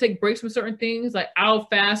called to take breaks from certain things, like I'll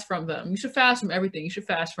fast from them. You should fast from everything. You should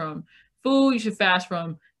fast from food. You should fast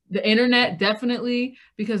from the internet, definitely,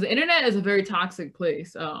 because the internet is a very toxic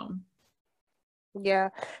place. Yeah,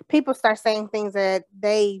 people start saying things that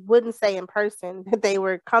they wouldn't say in person that they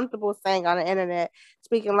were comfortable saying on the internet.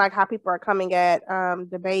 Speaking like how people are coming at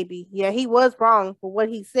the baby. Yeah, he was wrong for what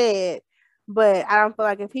he said. But I don't feel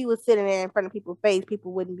like if he was sitting there in front of people's face,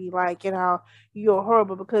 people wouldn't be like, you're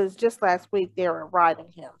horrible, because just last week they were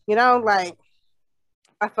riding him. Like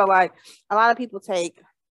I feel like a lot of people take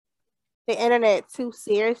the internet too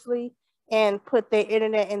seriously and put their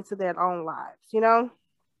internet into their own lives,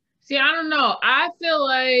 See, I don't know. I feel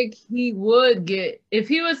like he would get, if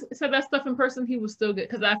he said that stuff in person, he would still get,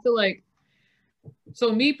 because I feel like,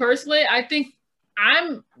 so me personally, I think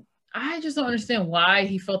I just don't understand why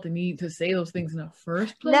he felt the need to say those things in the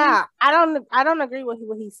first place. Nah, I don't agree with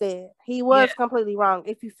what he said. He was completely wrong.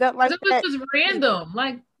 If you felt like that, was random.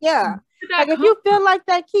 Like, yeah, like if you feel like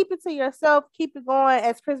that, keep it to yourself. Keep it going.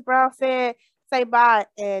 As Chris Brown said, say bye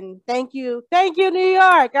and thank you, New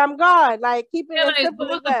York. I'm gone. Like keep it as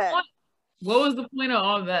simple as that. What was the point of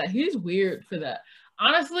all that? He's weird for that.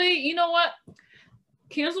 Honestly, you know what?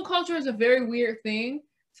 Cancel culture is a very weird thing.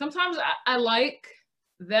 Sometimes I like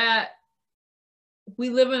that we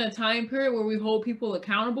live in a time period where we hold people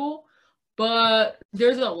accountable, but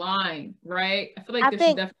there's a line, right? I feel like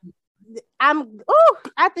definitely.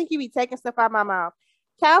 I think you be taking stuff out of my mouth.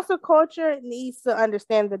 Cancel culture needs to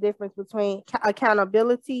understand the difference between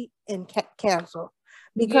accountability and cancel,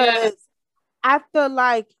 because I feel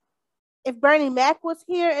like if Bernie Mac was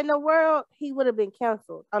here in the world, he would have been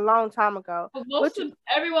canceled a long time ago.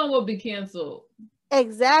 Everyone will be canceled.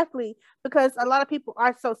 Exactly, because a lot of people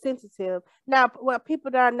are so sensitive. Now, what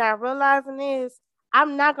people are not realizing is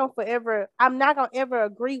I'm not gonna ever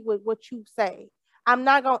agree with what you say. I'm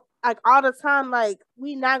not gonna, like, all the time, like,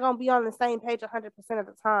 we not gonna be on the same page 100% of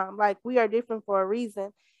the time. Like, we are different for a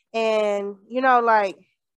reason. And like,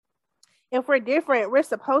 if we're different, we're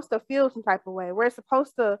supposed to feel some type of way. We're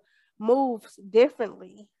supposed to move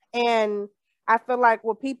differently. And I feel like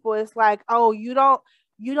with people, it's like, oh, you don't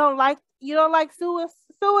like so and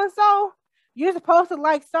so. You're supposed to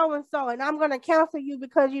like so and so, and I'm gonna cancel you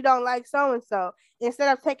because you don't like so and so.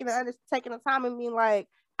 Instead of taking the time and being like,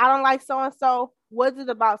 I don't like so and so. What's it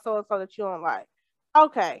about so and so that you don't like?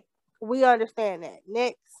 Okay, we understand that.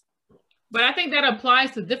 Next. But I think that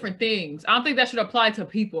applies to different things. I don't think that should apply to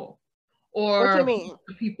people. Or what you mean?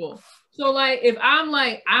 People. So, like, if I'm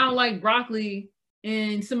like, I don't like broccoli,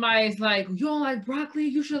 and somebody's like, you don't like broccoli,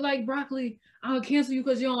 you should like broccoli, I'm gonna cancel you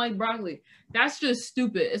because you don't like broccoli. That's just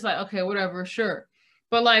stupid. It's like, okay, whatever, sure.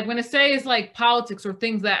 But like when it says like politics or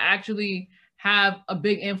things that actually have a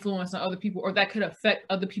big influence on other people or that could affect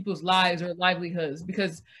other people's lives or livelihoods,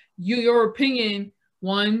 because your opinion,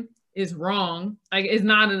 one, is wrong. Like, it's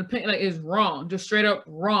not an opinion, like, it's wrong, just straight up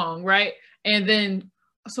wrong, right? And then,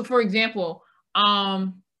 so for example,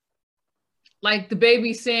 like the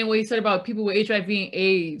baby saying what he said about people with HIV and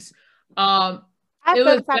AIDS. I feel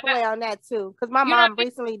the type of way on that too, because my mom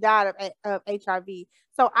recently died of HIV.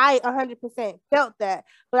 So I 100% felt that.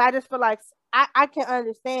 But I just feel like I can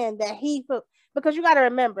understand that he felt, because you got to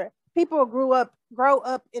remember, people grow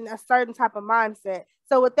up in a certain type of mindset.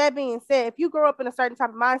 So with that being said, if you grow up in a certain type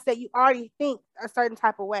of mindset, you already think a certain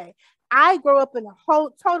type of way. I grow up in a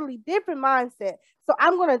whole totally different mindset. So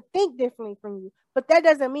I'm going to think differently from you. But that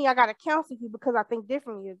doesn't mean I got to counsel you because I think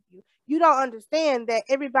differently of you. You don't understand that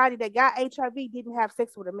everybody that got HIV didn't have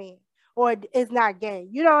sex with a man or is not gay.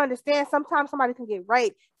 You don't understand. Sometimes somebody can get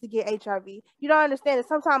raped to get HIV. You don't understand that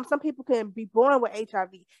sometimes some people can be born with HIV.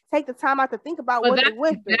 Take the time out to think about what they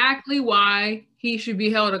went through. Exactly why he should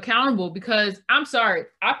be held accountable, because I'm sorry,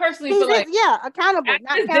 I personally feel like accountable. At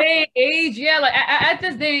this day and age, at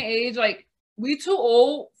this day and age, like, we too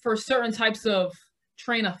old for certain types of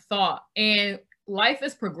train of thought, and life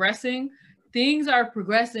is progressing. Things are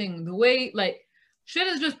progressing the way, like, shit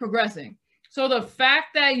is just progressing. So the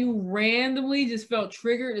fact that you randomly just felt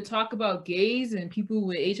triggered to talk about gays and people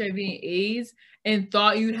with HIV and AIDS and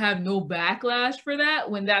thought you'd have no backlash for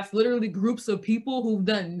that, when that's literally groups of people who've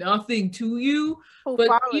done nothing to you. But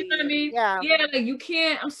you know what I mean? Yeah, like, you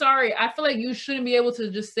can't, I'm sorry, I feel like you shouldn't be able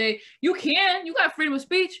to just say, you got freedom of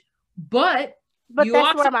speech, but that's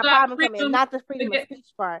where my problem comes in, not the freedom of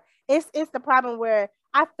speech part. It's the problem where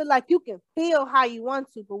I feel like you can feel how you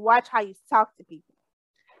want to, but watch how you talk to people.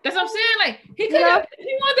 That's what I'm saying. Like, he could have, if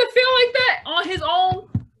he wanted to feel like that on his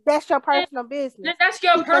own. That's your personal business. That's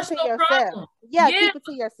your personal problem. Yeah, keep it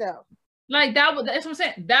to yourself. Like, that's what I'm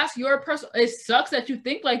saying. That's your personal. It sucks that you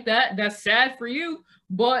think like that. That's sad for you.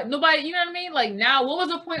 But nobody, you know what I mean? Like, now, what was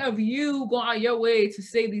the point of you going out your way to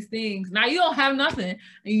say these things? Now you don't have nothing, and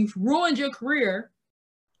you've ruined your career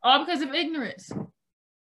all because of ignorance.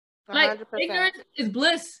 100%. Like, ignorance is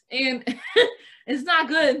bliss, and it's not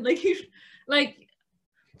good. Like,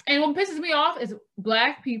 and what pisses me off is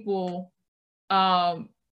Black people being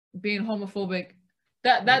homophobic.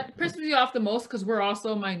 That pisses me off the most, because we're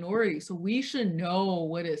also a minority, so we should know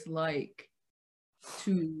what it's like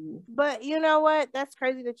to. But you know what? That's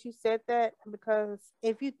crazy that you said that, because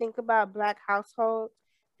if you think about Black households,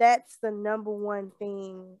 that's the number one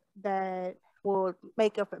thing that will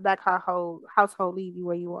make a Black household leave you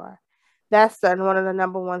where you are. That's one of the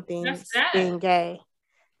number one things, being gay.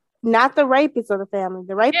 Not the rapists of the family.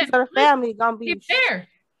 The rapists of the family gonna be there.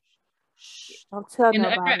 Don't tell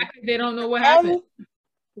nobody. They don't know what happened.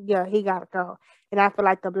 Yeah, he gotta go. And I feel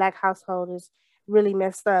like the Black household is really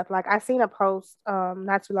messed up. Like, I seen a post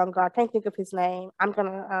not too long ago. I can't think of his name. I'm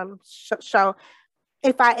gonna show,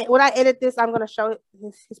 when I edit this, I'm gonna show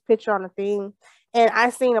his picture on the thing. And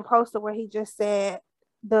I seen a poster where he just said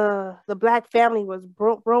the Black family was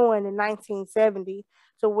ruined in 1970,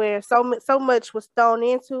 to where so much was thrown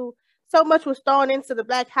into so much was thrown into the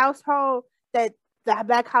black household that the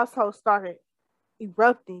black household started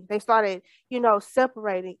erupting. They started,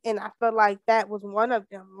 separating. And I felt like that was one of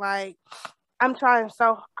them. Like, I'm trying.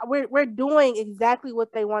 So we're doing exactly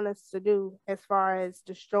what they want us to do as far as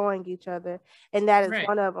destroying each other. And that is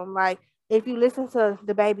one of them. Like, if you listen to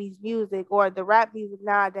the baby's music or the rap music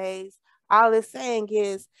nowadays, all it's saying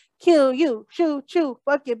is kill you, shoot you,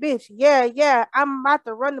 fuck your bitch. Yeah, yeah. I'm about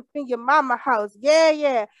to run up in your mama house. Yeah,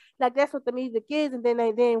 yeah. Like, that's what the music is. And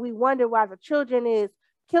then we wonder why the children is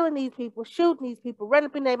killing these people, shooting these people, running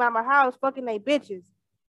up in their mama house, fucking they bitches.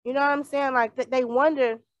 You know what I'm saying? Like, they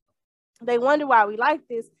wonder why we like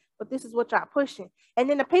this, but this is what y'all pushing. And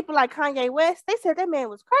then the people like Kanye West, they said that man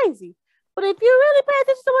was crazy. But if you really pay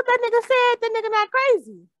attention to what that nigga said, that nigga not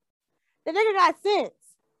crazy. The nigga got sense.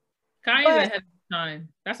 Kanye's ahead of his time.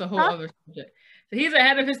 That's a whole other subject. So he's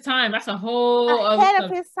ahead of his time. That's a whole ahead of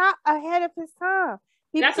his time.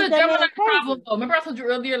 People that's a Gemini problem, though. Remember I told you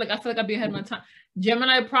earlier, like, I feel like I'd be ahead of my time.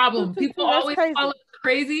 Gemini problem. People always call it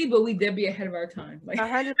crazy, but we did be ahead of our time. Like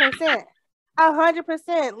 100%.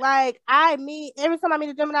 100%. Like, every time I meet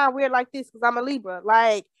a Gemini, I'm weird like this because I'm a Libra.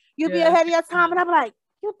 Like, you be ahead of your time, and I'm like,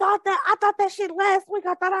 I thought that shit last week.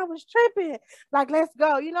 I thought I was tripping. Like, let's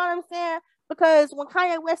go. You know what I'm saying? Because when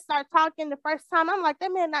Kanye West started talking the first time, I'm like,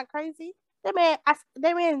 that man not crazy. That man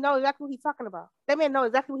know exactly what he's talking about. That man know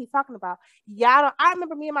exactly what he's talking about. I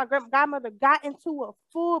remember me and my godmother got into a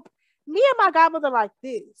full. Me and my godmother like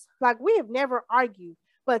this. Like, we have never argued.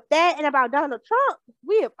 But that and about Donald Trump,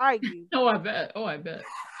 we have argued. Oh, I bet. Donald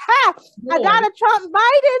Trump,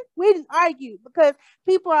 Biden, we didn't argue because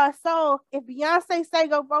people are so. If Beyonce say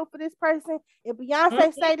go vote for this person, if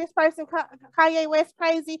Beyonce say this person, Kanye West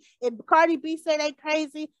crazy, if Cardi B say they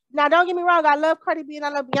crazy. Now, don't get me wrong. I love Cardi B and I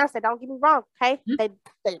love Beyonce. Don't get me wrong. Okay,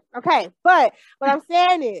 okay. But what I'm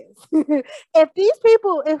saying is, if these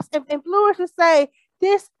people, if influencers say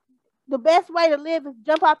this. The best way to live is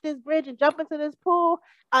jump off this bridge and jump into this pool.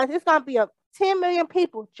 It's going to be 10 million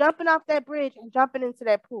people jumping off that bridge and jumping into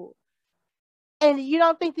that pool. And you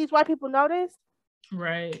don't think these white people know this?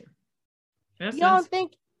 Right. You don't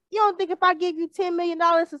think if I give you $10 million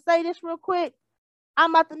to say this real quick,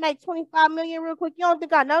 I'm about to make 25 million real quick. You don't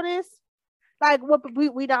think I know this? Like, what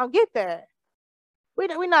we don't get that.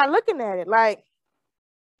 We're not looking at it. Like,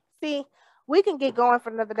 see, we can get going for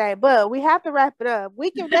another day, but we have to wrap it up.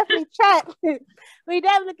 We can definitely chat. We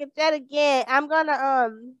definitely can chat again. I'm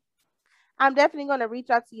definitely gonna reach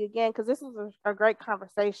out to you again because this was a great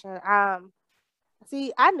conversation.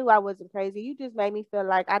 See, I knew I wasn't crazy. You just made me feel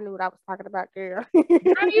like I knew what I was talking about, girl.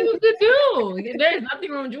 You could do. There's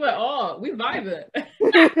nothing wrong with you at all. We vibe it.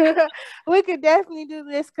 We could definitely do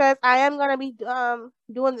this because I am gonna be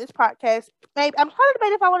doing this podcast. Maybe I'm trying to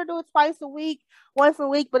debate if I want to do it once a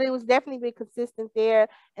week, but it was definitely been consistent there.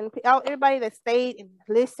 And everybody that stayed and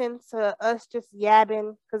listened to us just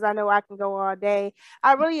yabbing, because I know I can go all day.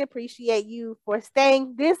 I really appreciate you for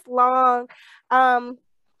staying this long.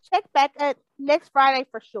 Check back at next Friday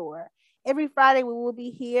for sure. Every Friday we will be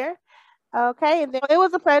here. Okay, and then it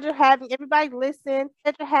was a pleasure having everybody listen.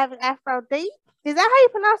 Pleasure having Aphrodite. Is that how you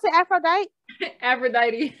pronounce it? Aphrodite?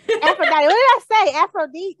 Aphrodite. Aphrodite. What did I say?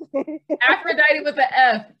 Aphrodite. Aphrodite with the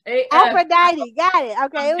F. A-F. Aphrodite. Got it.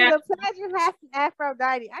 Okay, it was a pleasure having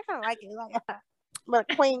Aphrodite. I kind of like it. Like, but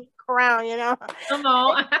queen crown, you know. Come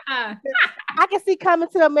on. I can see Coming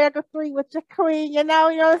to America 3 with your queen, you know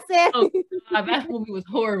what I'm saying? Oh, God, that movie was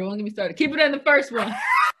horrible. Don't get me started. Keep it in the first one.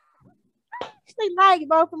 They like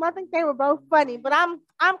both of them. I think they were both funny, but I'm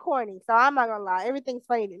corny, so I'm not gonna lie. Everything's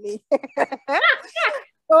funny to me.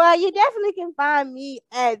 Well, you definitely can find me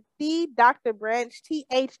at the Dr. Branch,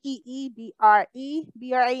 TheeDrebranch,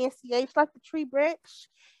 like the tree branch.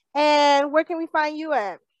 And where can we find you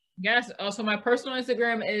at? Yes. Also, my personal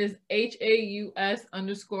Instagram is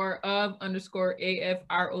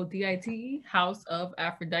HAUS_of_AFRODITE, House of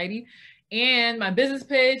Aphrodite. And my business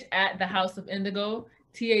page at the House of Indigo,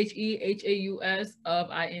 THEHAUS of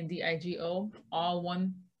INDIGO, all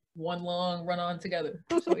one long run on together.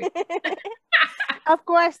 So, yeah. Of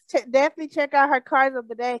course, definitely check out her cards of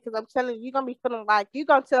the day because I'm telling you, you're gonna be feeling like you're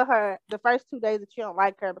gonna tell her the first 2 days that you don't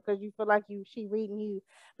like her because you feel like she reading you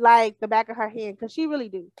like the back of her hand because she really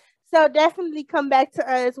do. So definitely come back to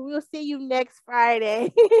us. We'll see you next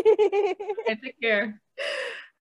Friday. Okay, take care.